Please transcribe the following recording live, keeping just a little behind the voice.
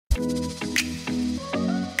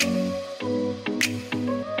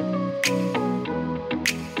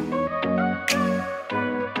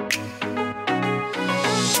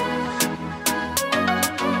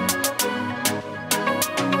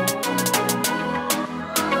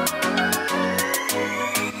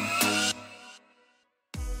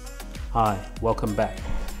Hi, welcome back.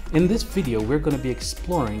 In this video, we're going to be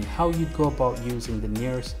exploring how you'd go about using the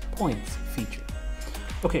nearest points feature.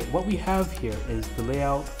 Okay, what we have here is the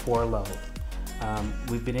layout for a level.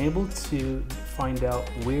 We've been able to find out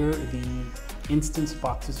where the instance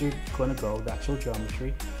boxes are going to go, the actual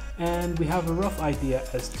geometry, and we have a rough idea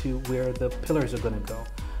as to where the pillars are going to go.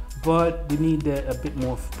 But we need a bit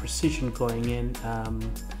more precision going in,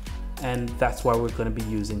 and that's why we're going to be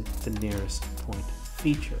using the nearest point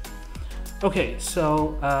feature. Okay,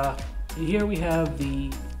 so here we have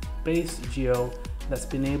the base geo that's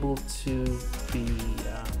been able to be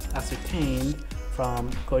ascertained from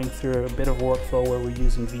going through a bit of workflow where we're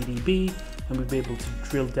using VDB, and we'll be able to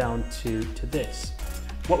drill down to this.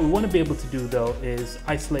 What we want to be able to do though is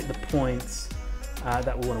isolate the points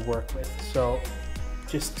that we want to work with. So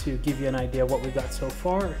just to give you an idea of what we got so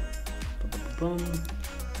far,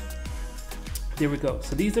 there we go.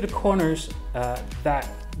 So these are the corners that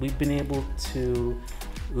we've been able to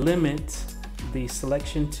limit the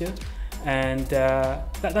selection to, and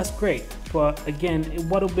that's great. But again,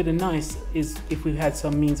 what would be nice is if we had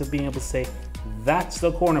some means of being able to say that's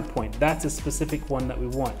the corner point, that's a specific one that we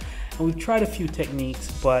want. And we've tried a few techniques,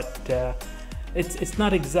 but it's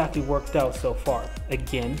not exactly worked out so far.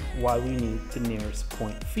 Again, why we need the nearest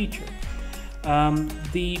point feature.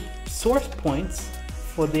 The source points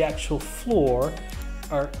for the actual floor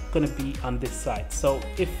are going to be on this side. So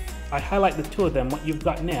if I highlight the two of them, what you've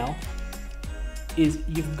got now is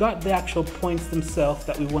you've got the actual points themselves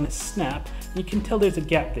that we want to snap. You can tell there's a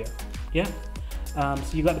gap there, yeah? So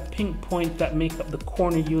you've got the pink point that make up the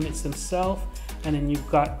corner units themselves, and then you've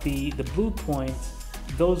got the blue points.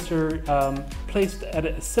 Those are placed at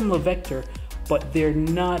a similar vector, but they've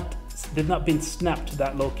not been snapped to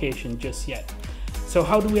that location just yet. So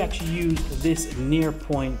how do we actually use this near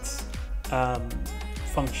points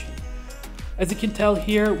function? As you can tell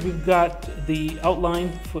here, we've got the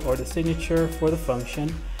outline or the signature for the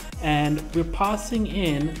function, and we're passing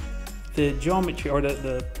in the geometry or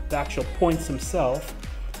the actual points themselves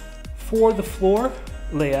for the floor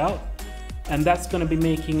layout, and that's going to be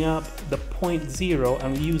making up the point 0,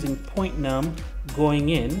 and we're using point num going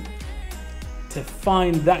in to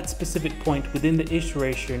find that specific point within the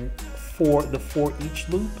iteration for the for each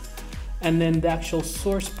loop. And then the actual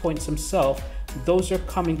source points themselves, those are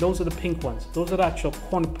the pink ones. Those are the actual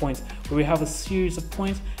corner points where we have a series of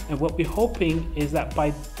points, and what we're hoping is that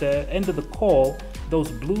by the end of the call,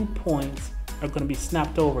 those blue points are going to be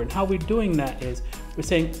snapped over. And how we're doing that is we're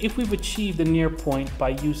saying if we've achieved the near point by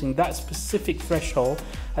using that specific threshold,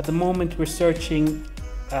 at the moment we're searching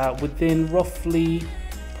within roughly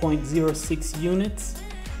 0.06 units,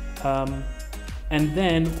 and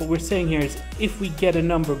then what we're saying here is if we get a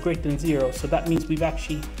number greater than 0, so that means we've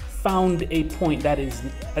actually found a point that is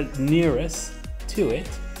nearest to it,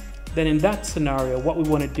 then in that scenario what we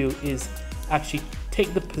want to do is actually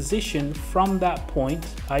take the position from that point,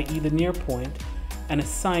 i.e. the near point, and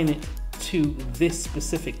assign it to this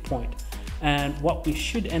specific point. And what we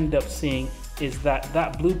should end up seeing is that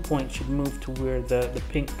that blue point should move to where the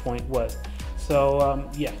pink point was. So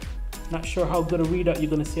yeah, not sure how good a readout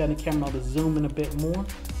you're going to see on the camera. I'll just zoom in a bit more,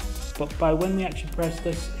 but by when we actually press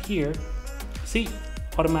this here, see,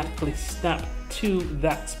 automatically snap to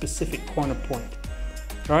that specific corner point.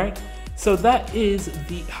 All right, so that is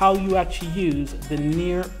how you actually use the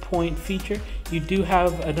near point feature. You do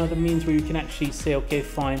have another means where you can actually say, okay,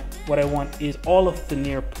 fine, what I want is all of the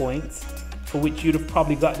near points, for which you'd have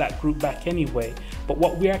probably got that group back anyway. But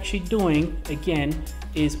what we're actually doing again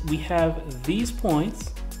is we have these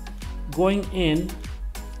points going in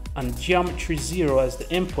on geometry 0 as the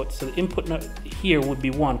input. So the input here would be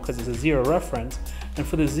 1 because it's a 0 reference, and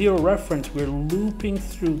for the 0 reference we're looping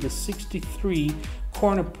through the 63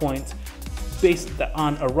 corner points based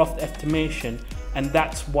on a rough estimation, and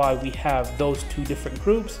that's why we have those two different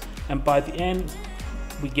groups, and by the end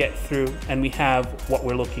we get through and we have what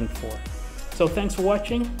we're looking for. So thanks for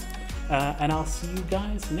watching, and I'll see you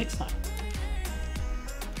guys next time.